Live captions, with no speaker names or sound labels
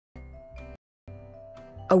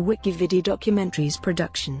a WikiVidi documentaries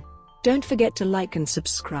production. Don't forget to like and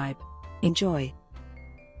subscribe. Enjoy.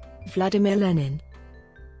 Vladimir Lenin.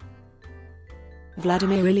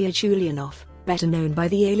 Vladimir Ilyich Ulyanov, better known by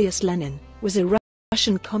the alias Lenin, was a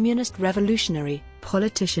Russian communist revolutionary,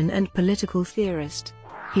 politician and political theorist.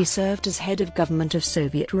 He served as head of government of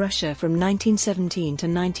Soviet Russia from 1917 to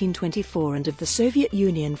 1924 and of the Soviet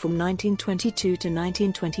Union from 1922 to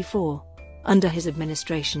 1924. Under his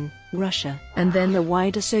administration, Russia, and then the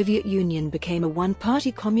wider Soviet Union, became a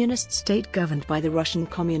one-party communist state governed by the Russian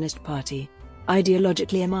Communist Party.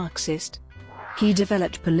 Ideologically a Marxist, he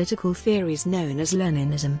developed political theories known as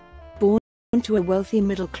Leninism. Born to a wealthy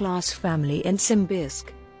middle-class family in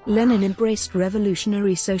Simbirsk, Lenin embraced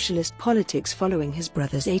revolutionary socialist politics following his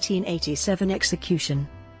brother's 1887 execution.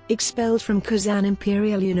 Expelled from Kazan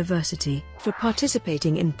Imperial University for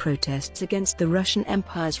participating in protests against the Russian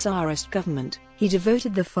Empire's Tsarist government, he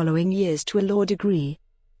devoted the following years to a law degree.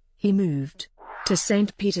 He moved to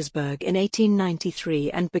Saint Petersburg in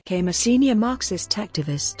 1893 and became a senior Marxist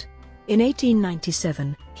activist. In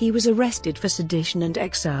 1897, he was arrested for sedition and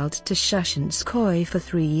exiled to Shushenskoye for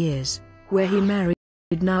 3 years, where he married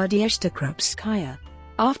Nadezhda Krupskaya.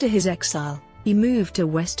 After his exile, he moved to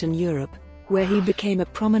Western Europe, where he became a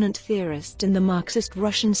prominent theorist in the Marxist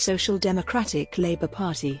Russian Social Democratic Labour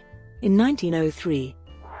Party. In 1903,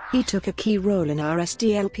 he took a key role in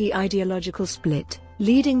RSDLP ideological split,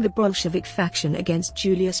 leading the Bolshevik faction against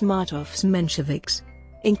Julius Martov's Mensheviks,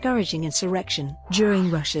 encouraging insurrection.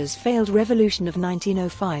 During Russia's failed revolution of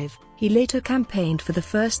 1905, he later campaigned for the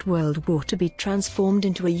First World War to be transformed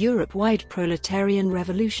into a Europe-wide proletarian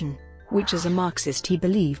revolution, which as a Marxist he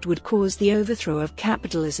believed would cause the overthrow of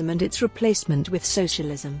capitalism and its replacement with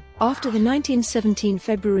socialism. After the 1917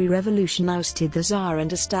 February Revolution ousted the Tsar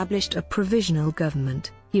and established a provisional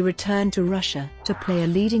government, he returned to Russia to play a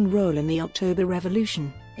leading role in the October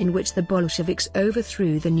Revolution, in which the Bolsheviks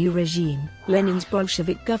overthrew the new regime. Lenin's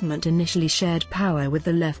Bolshevik government initially shared power with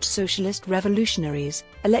the left socialist revolutionaries,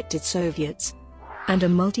 elected Soviets, and a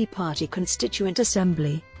multi-party constituent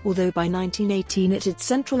assembly, although by 1918 it had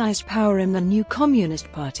centralized power in the new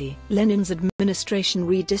Communist Party. Lenin's administration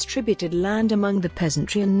redistributed land among the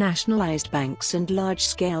peasantry and nationalized banks and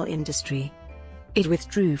large-scale industry. It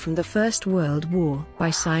withdrew from the First World War by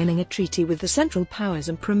signing a treaty with the Central Powers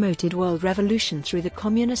and promoted world revolution through the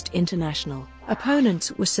Communist International.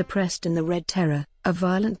 Opponents were suppressed in the Red Terror, a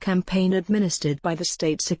violent campaign administered by the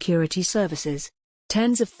state security services.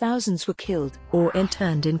 Tens of thousands were killed or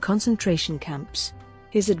interned in concentration camps.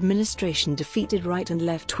 His administration defeated right and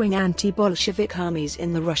left-wing anti-Bolshevik armies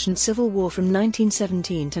in the Russian Civil War from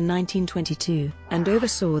 1917 to 1922, and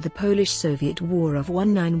oversaw the Polish-Soviet War of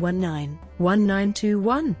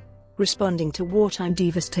 1919–1921, responding to wartime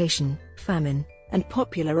devastation, famine, and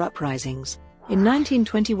popular uprisings. In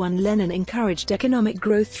 1921, Lenin encouraged economic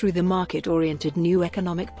growth through the market-oriented new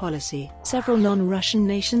economic policy. Several non-Russian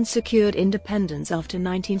nations secured independence after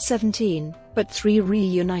 1917, but 3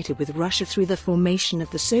 reunited with Russia through the formation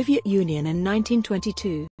of the Soviet Union in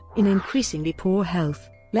 1922. In increasingly poor health,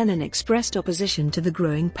 Lenin expressed opposition to the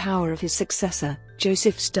growing power of his successor,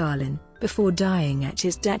 Joseph Stalin, before dying at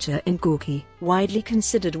his dacha in Gorky. Widely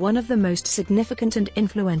considered one of the most significant and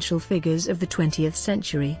influential figures of the 20th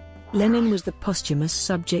century, Lenin was the posthumous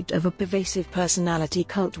subject of a pervasive personality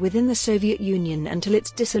cult within the Soviet Union until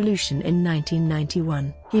its dissolution in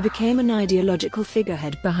 1991. He became an ideological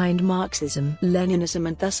figurehead behind Marxism, Leninism,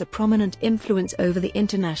 and thus a prominent influence over the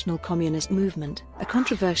international communist movement. A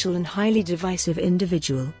controversial and highly divisive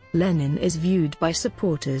individual, Lenin is viewed by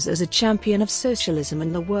supporters as a champion of socialism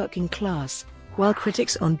and the working class, while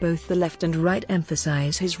critics on both the left and right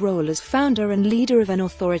emphasize his role as founder and leader of an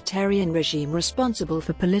authoritarian regime responsible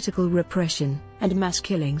for political repression and mass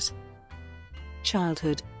killings.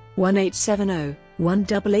 Childhood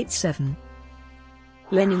 1870–1887.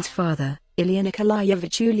 Lenin's father, Ilya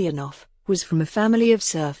Nikolaevich Ulyanov, was from a family of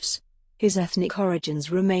serfs. His ethnic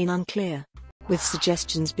origins remain unclear, with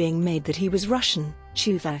suggestions being made that he was Russian,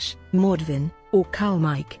 Chuvash, Mordvin, or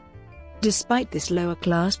Kalmyk. Despite this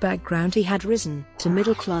lower-class background, he had risen to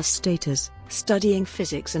middle-class status, studying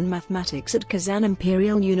physics and mathematics at Kazan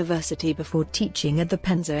Imperial University before teaching at the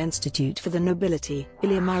Penza Institute for the Nobility.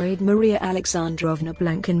 Ilya married Maria Alexandrovna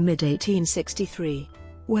Blank in mid-1863.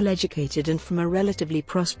 Well-educated and from a relatively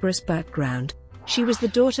prosperous background, she was the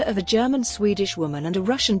daughter of a German-Swedish woman and a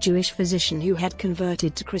Russian-Jewish physician who had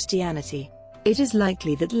converted to Christianity. It is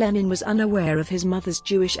likely that Lenin was unaware of his mother's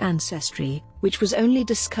Jewish ancestry, which was only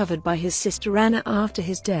discovered by his sister Anna after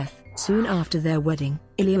his death. Soon after their wedding,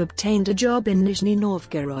 Ilya obtained a job in Nizhny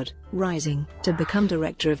Novgorod, rising to become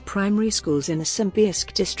director of primary schools in the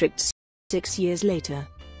Simbirsk district. 6 years later,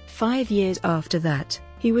 5 years after that,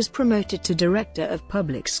 he was promoted to director of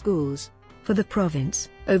public schools for the province,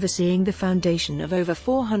 overseeing the foundation of over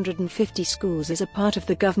 450 schools as a part of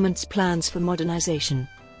the government's plans for modernization.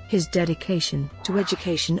 His dedication to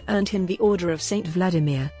education earned him the Order of Saint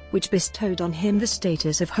Vladimir, which bestowed on him the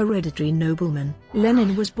status of hereditary nobleman.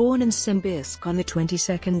 Lenin was born in Simbirsk on the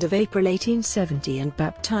 22nd of April 1870 and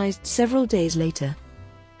baptized several days later.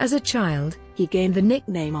 As a child, he gained the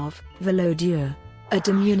nickname of Volodya, a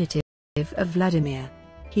diminutive of Vladimir.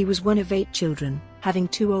 He was one of 8 children, having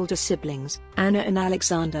 2 older siblings, Anna and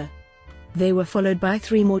Alexander. They were followed by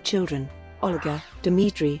 3 more children, Olga,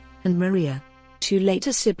 Dmitry, and Maria. 2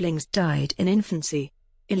 later siblings died in infancy.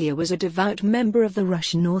 Ilya was a devout member of the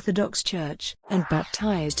Russian Orthodox Church and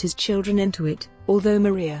baptized his children into it, although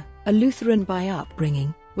Maria, a Lutheran by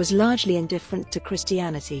upbringing, was largely indifferent to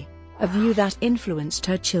Christianity, a view that influenced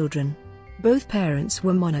her children. Both parents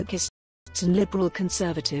were monarchists and liberal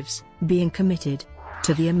conservatives, being committed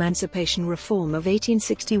to the emancipation reform of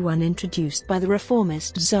 1861 introduced by the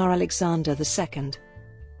reformist Tsar Alexander II.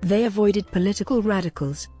 They avoided political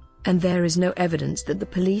radicals, and there is no evidence that the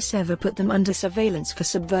police ever put them under surveillance for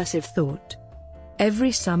subversive thought.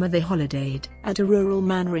 Every summer they holidayed at a rural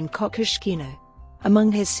manor in Kokoshkino.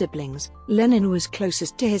 Among his siblings, Lenin was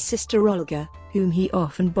closest to his sister Olga, whom he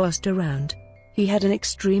often bossed around. He had an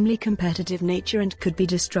extremely competitive nature and could be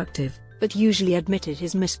destructive, but usually admitted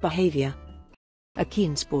his misbehavior. A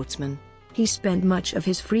keen sportsman, he spent much of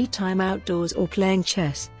his free time outdoors or playing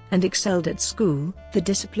chess, and excelled at school, the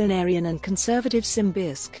disciplinarian and conservative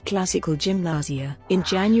Simbirsk Classical Gymnasia. In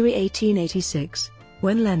January 1886,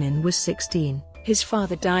 when Lenin was 16, his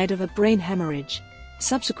father died of a brain hemorrhage.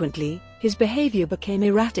 Subsequently, his behavior became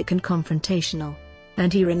erratic and confrontational,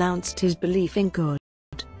 and he renounced his belief in God.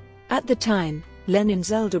 At the time,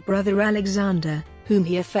 Lenin's elder brother Alexander, whom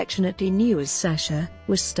he affectionately knew as Sasha,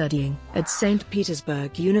 was studying at Saint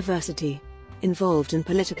Petersburg University. Involved in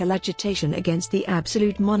political agitation against the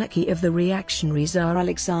absolute monarchy of the reactionary Tsar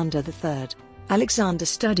Alexander III. Alexander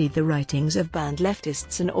studied the writings of banned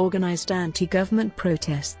leftists and organized anti-government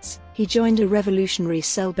protests. He joined a revolutionary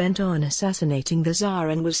cell bent on assassinating the Tsar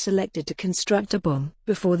and was selected to construct a bomb.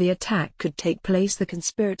 Before the attack could take place, the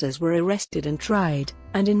conspirators were arrested and tried,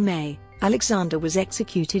 and in May, Alexander was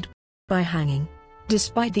executed by hanging.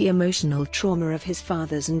 Despite the emotional trauma of his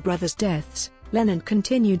father's and brother's deaths, Lenin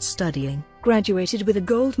continued studying, graduated with a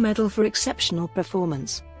gold medal for exceptional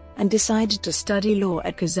performance, and decided to study law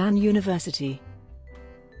at Kazan University.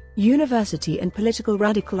 University and Political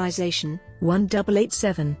Radicalization,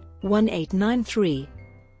 1887-1893.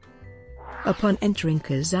 Upon entering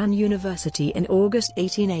Kazan University in August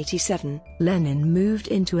 1887, Lenin moved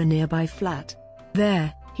into a nearby flat.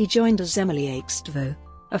 There, he joined a Zemliakstvo,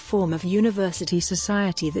 a form of university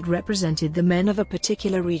society that represented the men of a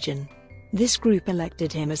particular region. This group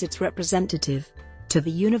elected him as its representative to the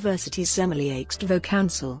university's Zemliakstvo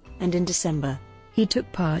Council, and in December, he took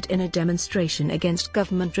part in a demonstration against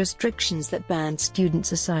government restrictions that banned student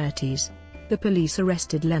societies. The police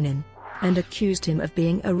arrested Lenin and accused him of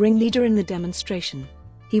being a ringleader in the demonstration.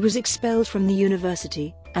 He was expelled from the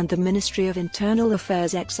university, and the Ministry of Internal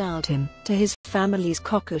Affairs exiled him to his family's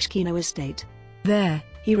Kokoshkino estate. There,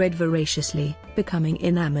 he read voraciously, becoming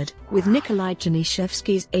enamored with Nikolai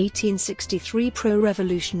Chernyshevsky's 1863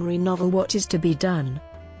 pro-revolutionary novel What Is to Be Done.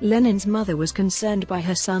 Lenin's mother was concerned by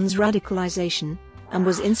her son's radicalization, and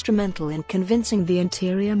was instrumental in convincing the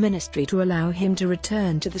Interior Ministry to allow him to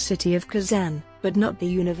return to the city of Kazan, but not the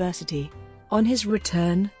university. On his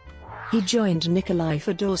return, he joined Nikolai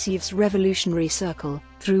Fedosyev's Revolutionary Circle,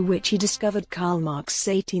 through which he discovered Karl Marx's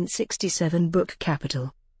 1867 book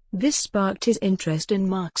Capital. This sparked his interest in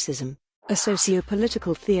Marxism, a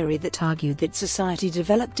socio-political theory that argued that society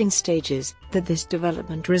developed in stages, that this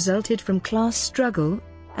development resulted from class struggle,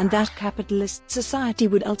 and that capitalist society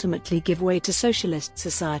would ultimately give way to socialist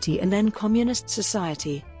society and then communist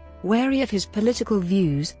society. Wary of his political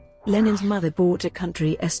views, Lenin's mother bought a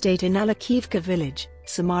country estate in Alakivka village,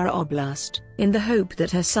 Samara Oblast, in the hope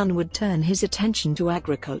that her son would turn his attention to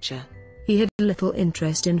agriculture. He had little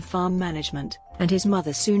interest in farm management, and his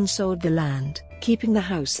mother soon sold the land, keeping the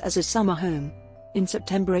house as a summer home. In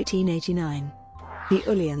September 1889, the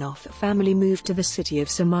Ulyanov family moved to the city of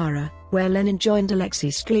Samara, where Lenin joined Alexei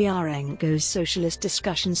Sklyarenko's socialist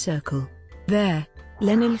discussion circle. There,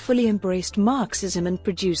 Lenin fully embraced Marxism and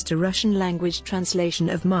produced a Russian-language translation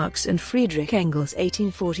of Marx and Friedrich Engels'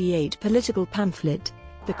 1848 political pamphlet,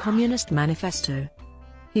 the Communist Manifesto.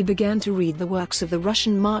 He began to read the works of the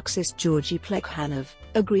Russian Marxist Georgy Plekhanov,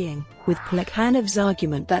 agreeing with Plekhanov's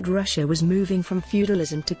argument that Russia was moving from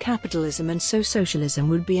feudalism to capitalism and so socialism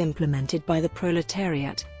would be implemented by the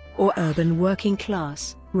proletariat. or urban working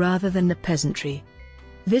class, rather than the peasantry.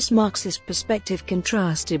 This Marxist perspective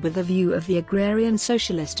contrasted with the view of the agrarian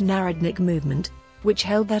socialist Narodnik movement, which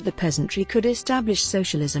held that the peasantry could establish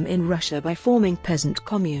socialism in Russia by forming peasant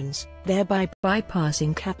communes, thereby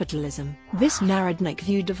bypassing capitalism. This Narodnik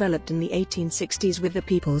view developed in the 1860s with the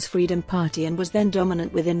People's Freedom Party and was then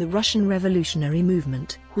dominant within the Russian revolutionary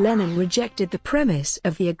movement. Lenin rejected the premise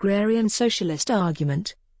of the agrarian socialist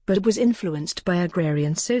argument, but was influenced by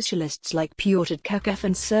agrarian socialists like Pyotr Tkachin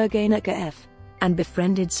and Sergei Nekrayev, and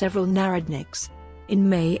befriended several Narodniks. In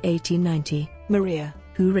May 1890, Maria,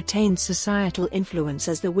 who retained societal influence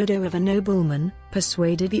as the widow of a nobleman,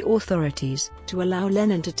 persuaded the authorities to allow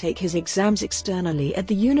Lenin to take his exams externally at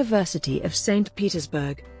the University of Saint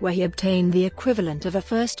Petersburg, where he obtained the equivalent of a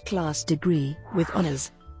first-class degree with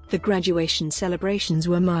honors. The graduation celebrations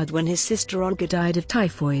were marred when his sister Olga died of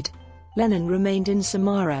typhoid. Lenin remained in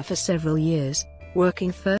Samara for several years,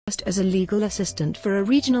 working first as a legal assistant for a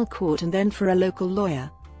regional court and then for a local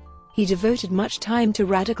lawyer. He devoted much time to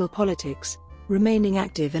radical politics, remaining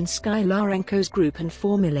active in Skylarenko's group and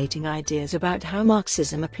formulating ideas about how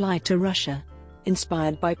Marxism applied to Russia.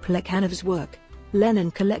 Inspired by Plekhanov's work,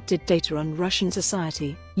 Lenin collected data on Russian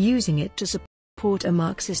society, using it to support a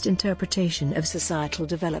Marxist interpretation of societal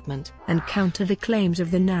development and counter the claims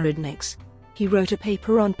of the Narodniks. He wrote a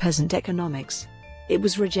paper on peasant economics. It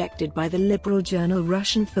was rejected by the liberal journal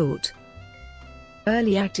Russian Thought.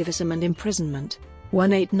 Early activism and imprisonment,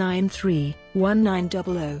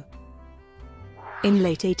 1893-1900. In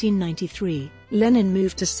late 1893, Lenin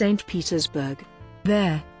moved to Saint Petersburg.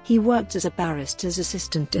 There, he worked as a barrister's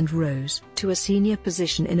assistant and rose to a senior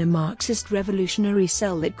position in a Marxist revolutionary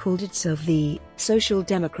cell that called itself the Social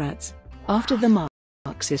Democrats, after the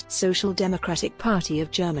Marxist Social Democratic Party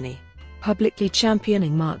of Germany. Publicly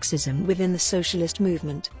championing Marxism within the socialist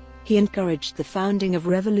movement, he encouraged the founding of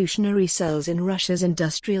revolutionary cells in Russia's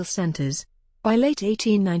industrial centers. By late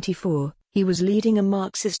 1894, he was leading a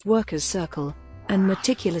Marxist workers' circle, and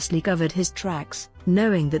meticulously covered his tracks,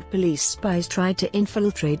 knowing that police spies tried to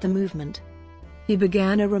infiltrate the movement. He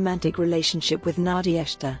began a romantic relationship with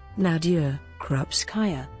Nadezhda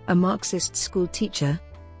Krupskaya, a Marxist school teacher.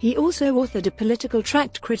 He also authored a political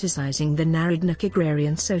tract criticizing the Narodnik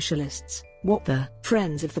agrarian socialists, What the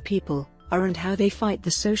Friends of the People Are and How They Fight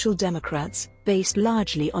the Social Democrats, based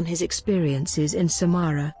largely on his experiences in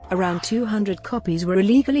Samara. Around 200 copies were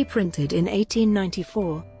illegally printed in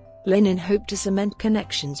 1894. Lenin hoped to cement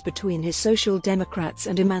connections between his Social Democrats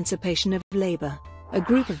and Emancipation of Labor, a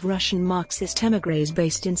group of Russian Marxist émigrés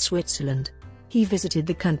based in Switzerland. He visited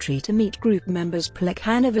the country to meet group members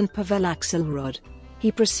Plekhanov and Pavel Axelrod.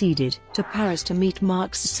 He proceeded to Paris to meet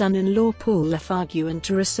Marx's son-in-law Paul Lafargue and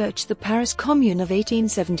to research the Paris Commune of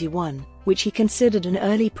 1871, which he considered an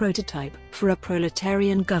early prototype for a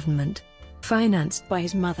proletarian government. Financed by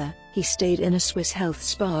his mother, he stayed in a Swiss health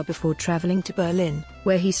spa before traveling to Berlin,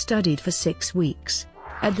 where he studied for 6 weeks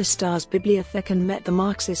at the Staatsbibliothek and met the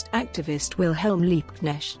Marxist activist Wilhelm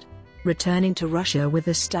Liebknecht. Returning to Russia with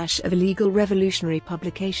a stash of illegal revolutionary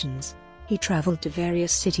publications, he traveled to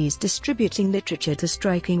various cities distributing literature to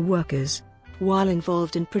striking workers. While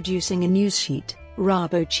involved in producing a news sheet,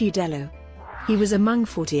 Rabochi Delo, he was among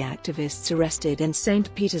 40 activists arrested in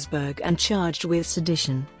St. Petersburg and charged with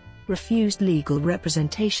sedition. Refused legal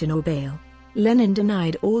representation or bail. Lenin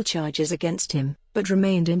denied all charges against him, but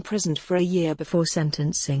remained imprisoned for a year before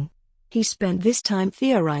sentencing. He spent this time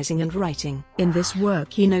theorizing and writing. In this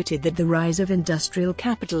work he noted that the rise of industrial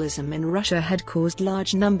capitalism in Russia had caused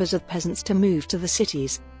large numbers of peasants to move to the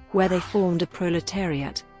cities, where they formed a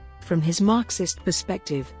proletariat. From his Marxist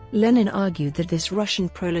perspective, Lenin argued that this Russian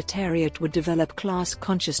proletariat would develop class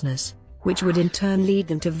consciousness, which would in turn lead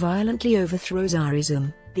them to violently overthrow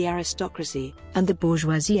Tsarism, the aristocracy, and the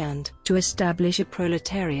bourgeoisie and to establish a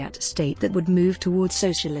proletariat state that would move towards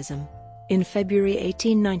socialism. In February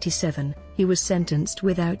 1897, he was sentenced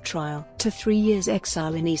without trial to 3 years'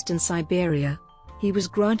 exile in eastern Siberia. He was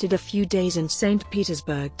granted a few days in St.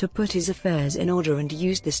 Petersburg to put his affairs in order and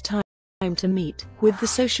used this time to meet with the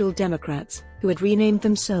Social Democrats, who had renamed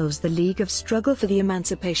themselves the League of Struggle for the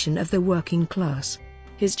Emancipation of the Working Class.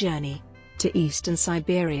 His journey to eastern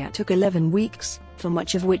Siberia took 11 weeks, for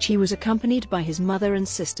much of which he was accompanied by his mother and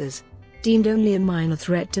sisters. Deemed only a minor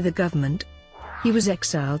threat to the government, he was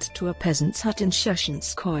exiled to a peasant's hut in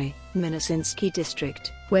Shushenskoye, Minosinsky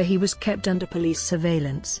district, where he was kept under police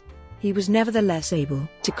surveillance. He was nevertheless able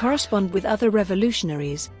to correspond with other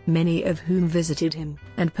revolutionaries, many of whom visited him,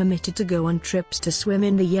 and permitted to go on trips to swim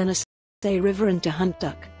in the Yenisei River and to hunt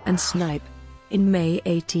duck and snipe. In May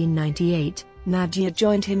 1898, Nadia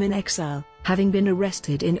joined him in exile, Having been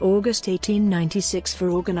arrested in August 1896 for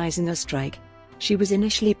organizing a strike, she was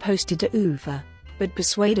initially posted to Ufa, but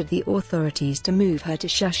persuaded the authorities to move her to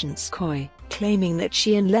Shushenskoye, claiming that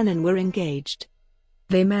she and Lenin were engaged.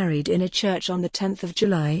 They married in a church on the 10th of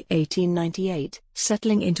July 1898,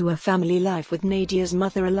 settling into a family life with Nadia's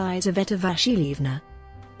mother Elizaveta Vasilievna.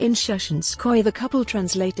 In Shushenskoye the couple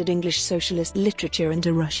translated English socialist literature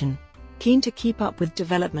into Russian, keen to keep up with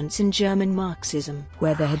developments in German Marxism,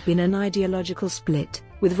 where there had been an ideological split,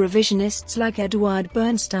 with revisionists like Eduard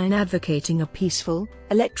Bernstein advocating a peaceful,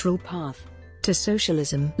 electoral path to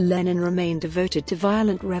socialism. Lenin remained devoted to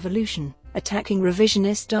violent revolution, attacking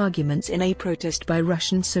revisionist arguments in a protest by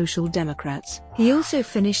Russian Social Democrats. He also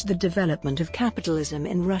finished The Development of Capitalism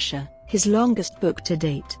in Russia, his longest book to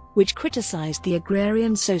date, which criticized the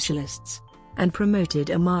agrarian socialists and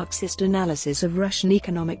promoted a Marxist analysis of Russian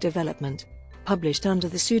economic development. Published under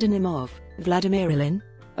the pseudonym of Vladimir Ilyich,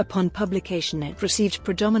 upon publication it received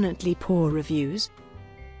predominantly poor reviews.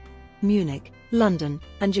 Munich, London,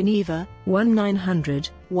 and Geneva,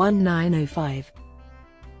 1900-1905.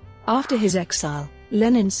 After his exile,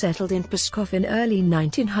 Lenin settled in Pskov in early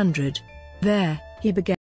 1900. There, he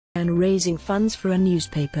began raising funds for a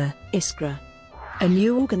newspaper, Iskra, a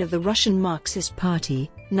new organ of the Russian Marxist Party,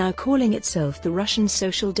 now calling itself the Russian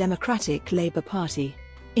Social Democratic Labour Party.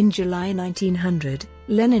 In July 1900,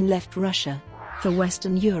 Lenin left Russia for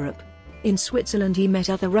Western Europe. In Switzerland he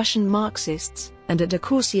met other Russian Marxists, and at a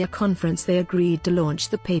Corsia conference they agreed to launch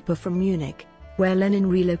the paper from Munich, where Lenin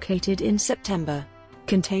relocated in September.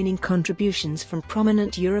 Containing contributions from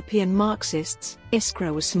prominent European Marxists,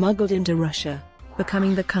 Iskra was smuggled into Russia,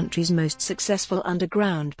 becoming the country's most successful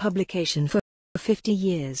underground publication for 50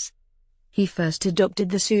 years. He first adopted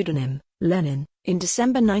the pseudonym, Lenin, in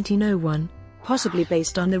December 1901, possibly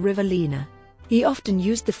based on the river Lena. He often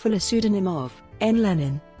used the fuller pseudonym of N.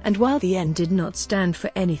 Lenin, and while the N did not stand for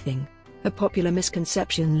anything, a popular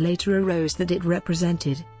misconception later arose that it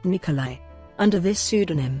represented Nikolai. Under this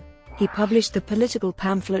pseudonym, he published the political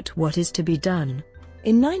pamphlet What Is to Be Done.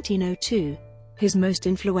 In 1902, his most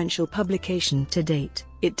influential publication to date,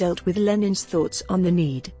 it dealt with Lenin's thoughts on the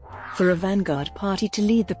need for a vanguard party to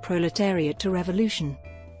lead the proletariat to revolution.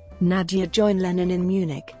 Nadia joined Lenin in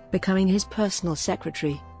Munich, becoming his personal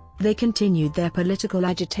secretary. They continued their political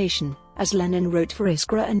agitation, as Lenin wrote for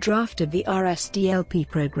Iskra and drafted the RSDLP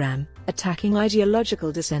program, attacking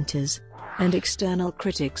ideological dissenters and external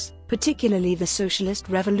critics, particularly the Socialist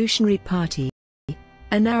Revolutionary Party,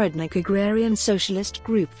 a Narodnik agrarian socialist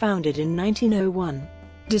group founded in 1901.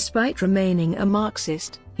 Despite remaining a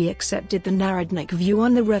Marxist, he accepted the Narodnik view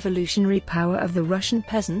on the revolutionary power of the Russian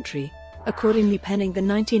peasantry, accordingly penning the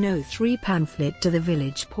 1903 pamphlet To the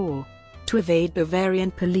Village Poor. To evade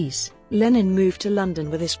Bavarian police, Lenin moved to London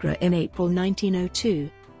with Iskra in April 1902.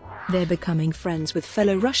 There becoming friends with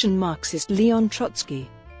fellow Russian Marxist Leon Trotsky.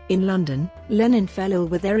 In London, Lenin fell ill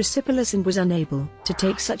with erysipelas and was unable to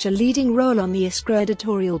take such a leading role on the Iskra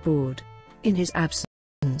editorial board. In his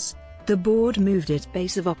absence, the board moved its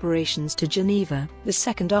base of operations to Geneva. The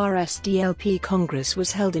second RSDLP Congress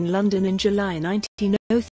was held in London in July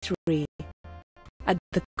 1903. At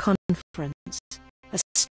the conference, a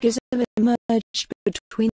schism emerged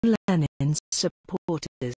between Lenin's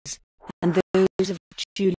supporters and those of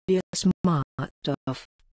Julius Martov.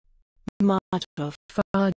 Martov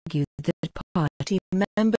argued that party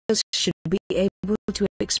members should be able to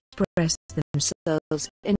express themselves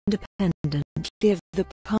independently of the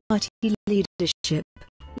party leadership.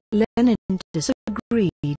 Lenin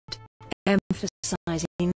disagreed,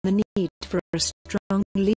 emphasizing the need for a strong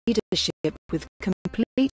leadership with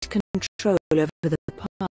complete control over the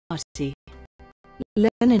party.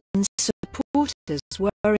 Lenin's supporters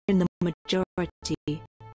were in the majority,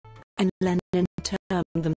 and Lenin termed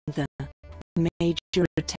them the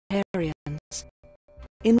majoritarians.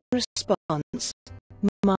 In response,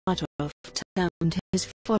 Martov termed his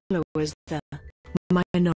followers the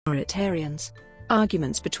minoritarians.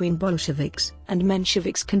 Arguments between Bolsheviks and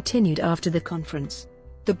Mensheviks continued after the conference.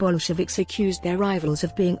 The Bolsheviks accused their rivals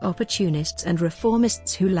of being opportunists and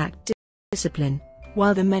reformists who lacked discipline,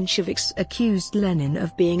 while the Mensheviks accused Lenin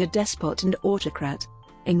of being a despot and autocrat.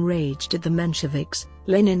 Enraged at the Mensheviks,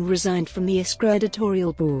 Lenin resigned from the Iskra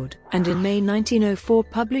editorial board and in May 1904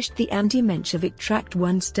 published the anti-Menshevik tract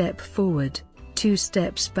One Step Forward, Two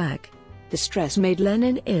Steps Back. The stress made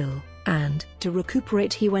Lenin ill, and to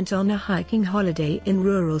recuperate he went on a hiking holiday in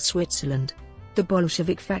rural Switzerland. The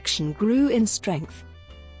Bolshevik faction grew in strength.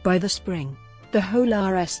 By the spring, the whole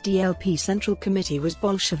RSDLP Central Committee was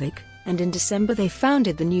Bolshevik, and in December they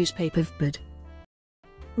founded the newspaper VLADIMIR.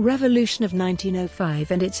 Revolution of 1905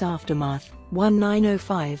 and its aftermath.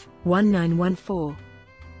 1905-1914.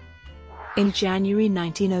 In January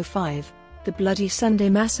 1905, the Bloody Sunday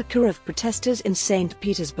massacre of protesters in Saint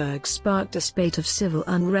Petersburg sparked a spate of civil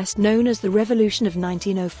unrest known as the Revolution of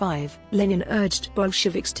 1905. Lenin urged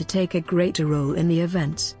Bolsheviks to take a greater role in the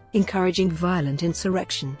events, encouraging violent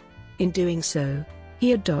insurrection. In doing so,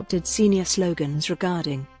 he adopted senior slogans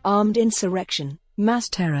regarding armed insurrection, mass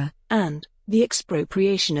terror, and the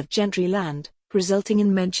expropriation of gentry land, resulting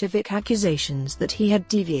in Menshevik accusations that he had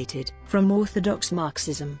deviated from orthodox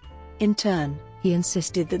Marxism. In turn, he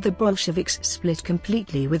insisted that the Bolsheviks split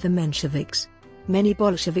completely with the Mensheviks. Many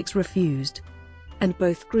Bolsheviks refused, and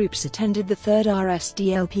both groups attended the Third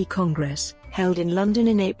RSDLP Congress, held in London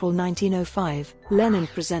in April 1905. Lenin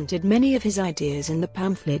presented many of his ideas in the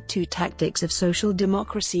pamphlet Two Tactics of Social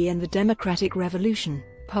Democracy and the Democratic Revolution,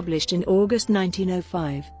 published in August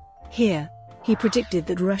 1905. Here, he predicted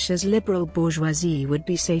that Russia's liberal bourgeoisie would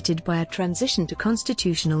be sated by a transition to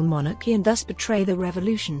constitutional monarchy and thus betray the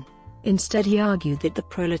revolution. Instead, he argued that the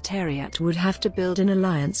proletariat would have to build an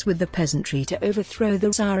alliance with the peasantry to overthrow the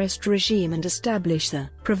Tsarist regime and establish the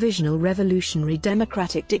provisional revolutionary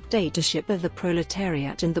democratic dictatorship of the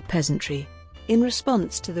proletariat and the peasantry. In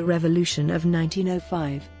response to the revolution of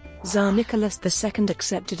 1905, Tsar Nicholas II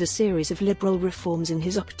accepted a series of liberal reforms in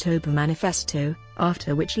his October Manifesto,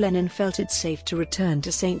 after which Lenin felt it safe to return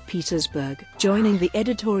to Saint Petersburg, joining the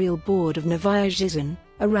editorial board of Novaya Zhizn,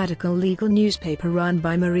 a radical legal newspaper run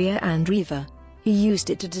by Maria Andreeva. He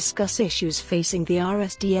used it to discuss issues facing the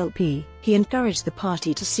RSDLP. He encouraged the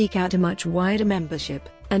party to seek out a much wider membership,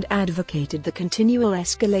 and advocated the continual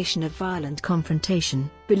escalation of violent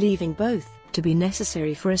confrontation, believing both to be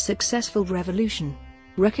necessary for a successful revolution.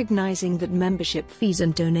 Recognizing that membership fees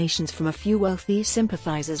and donations from a few wealthy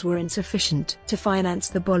sympathizers were insufficient to finance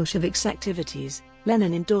the Bolsheviks' activities,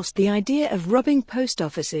 Lenin endorsed the idea of robbing post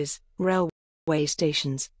offices, railway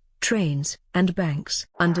stations, trains, and banks.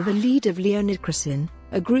 Under the lead of Leonid Krasin,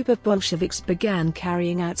 a group of Bolsheviks began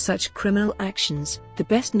carrying out such criminal actions, the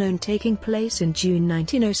best known taking place in June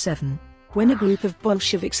 1907, when a group of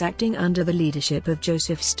Bolsheviks acting under the leadership of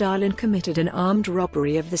Joseph Stalin committed an armed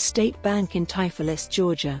robbery of the state bank in Tiflis,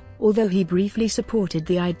 Georgia. Although he briefly supported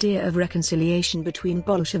the idea of reconciliation between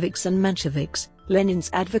Bolsheviks and Mensheviks, Lenin's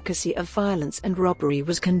advocacy of violence and robbery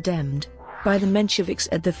was condemned by the Mensheviks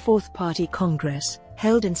at the Fourth Party Congress,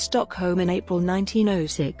 held in Stockholm in April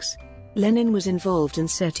 1906. Lenin was involved in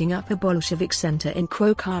setting up a Bolshevik center in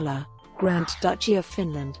Kokala, Grand Duchy of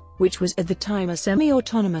Finland, which was at the time a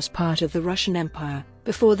semi-autonomous part of the Russian Empire,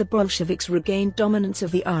 before the Bolsheviks regained dominance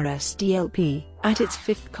of the RSDLP, at its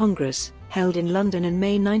Fifth Congress, held in London in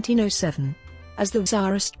May 1907. As the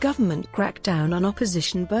Tsarist government cracked down on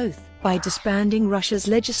opposition both by disbanding Russia's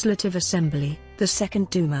Legislative Assembly, the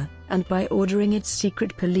Second Duma, and by ordering its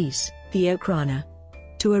secret police, the Okhrana,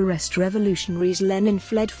 to arrest revolutionaries, Lenin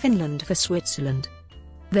fled Finland for Switzerland.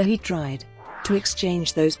 There he tried to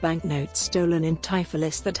exchange those banknotes stolen in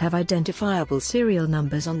Tiflis that have identifiable serial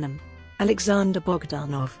numbers on them. Alexander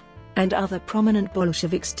Bogdanov and other prominent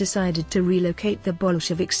Bolsheviks decided to relocate the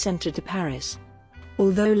Bolshevik center to Paris.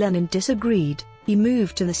 Although Lenin disagreed, he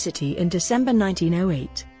moved to the city in December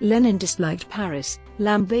 1908. Lenin disliked Paris,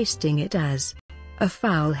 lambasting it as a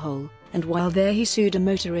foul hole, and while there he sued a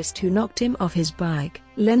motorist who knocked him off his bike.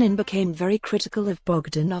 Lenin became very critical of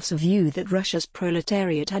Bogdanov's view that Russia's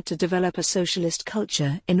proletariat had to develop a socialist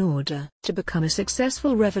culture in order to become a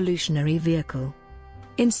successful revolutionary vehicle.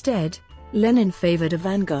 Instead, Lenin favored a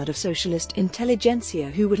vanguard of socialist intelligentsia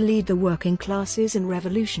who would lead the working classes in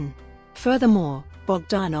revolution. Furthermore,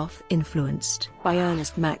 Bogdanov, influenced by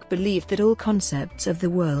Ernest Mach, believed that all concepts of the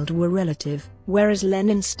world were relative, whereas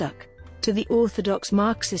Lenin stuck to the orthodox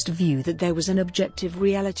Marxist view that there was an objective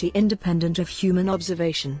reality independent of human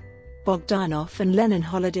observation. Bogdanov and Lenin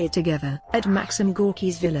holidayed together at Maxim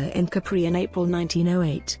Gorky's villa in Capri in April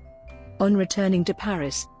 1908. On returning to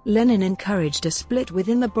Paris, Lenin encouraged a split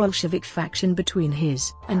within the Bolshevik faction between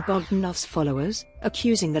his and Bogdanov's followers,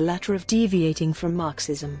 accusing the latter of deviating from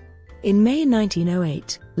Marxism. In May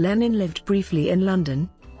 1908, Lenin lived briefly in London,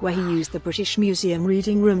 where he used the British Museum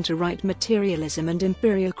reading room to write Materialism and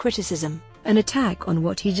Imperial Criticism, an attack on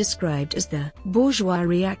what he described as the bourgeois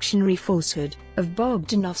reactionary falsehood of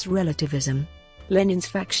Bogdanov's relativism. Lenin's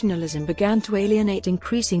factionalism began to alienate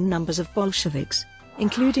increasing numbers of Bolsheviks,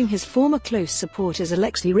 including his former close supporters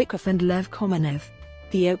Alexei Rykov and Lev Kamenev.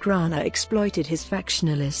 The Okhrana exploited his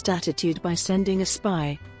factionalist attitude by sending a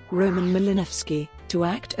spy, Roman Malinowski, to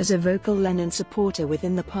act as a vocal Lenin supporter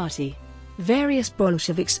within the party. Various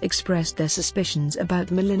Bolsheviks expressed their suspicions about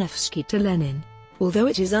Malinowski to Lenin, although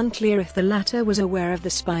it is unclear if the latter was aware of the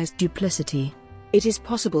spy's duplicity. It is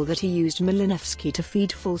possible that he used Malinovsky to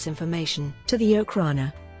feed false information to the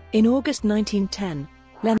Ukraina. In August 1910,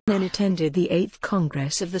 Lenin attended the 8th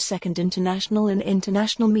Congress of the Second International and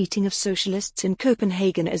International Meeting of Socialists in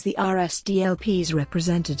Copenhagen as the RSDLP's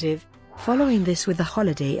representative, following this with a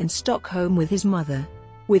holiday in Stockholm with his mother.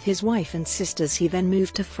 With his wife and sisters he then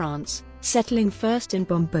moved to France, settling first in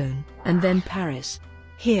Bombone, and then Paris.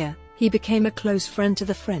 Here, he became a close friend to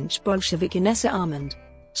the French Bolshevik Inessa Armand.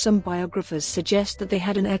 Some biographers suggest that they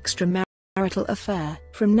had an extramarital affair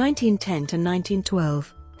from 1910 to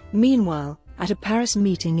 1912. Meanwhile, at a Paris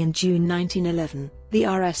meeting in June 1911, the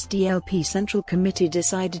RSDLP Central Committee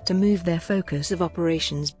decided to move their focus of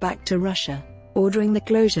operations back to Russia, ordering the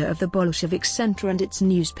closure of the Bolshevik Center and its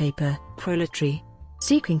newspaper, Proletary.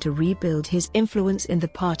 Seeking to rebuild his influence in the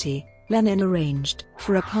party, Lenin arranged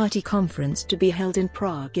for a party conference to be held in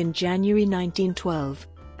Prague in January 1912,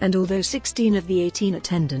 and although 16 of the 18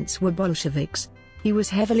 attendants were Bolsheviks, he was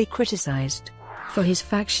heavily criticized for his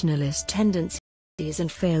factionalist tendencies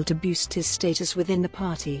and failed to boost his status within the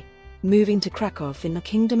party. Moving to Krakow in the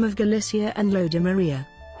Kingdom of Galicia and Lodomeria,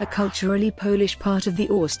 a culturally Polish part of the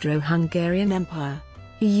Austro-Hungarian Empire,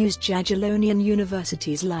 he used Jagiellonian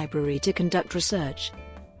University's library to conduct research.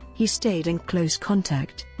 He stayed in close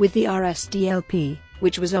contact with the RSDLP,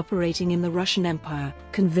 which was operating in the Russian Empire,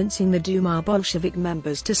 convincing the Duma Bolshevik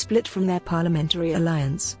members to split from their parliamentary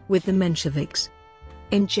alliance with the Mensheviks.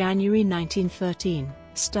 In January 1913,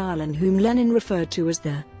 Stalin, whom Lenin referred to as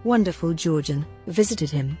the "wonderful Georgian," visited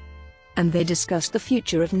him, and they discussed the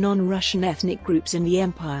future of non-Russian ethnic groups in the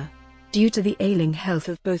empire. Due to the ailing health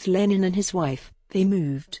of both Lenin and his wife, they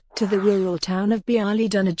moved to the rural town of Bialy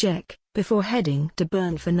Dunajec, before heading to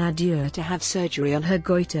Bern for Nadia to have surgery on her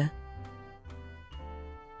goiter.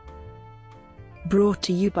 Brought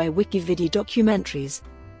to you by WikiVidi Documentaries.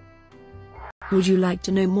 Would you like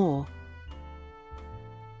to know more?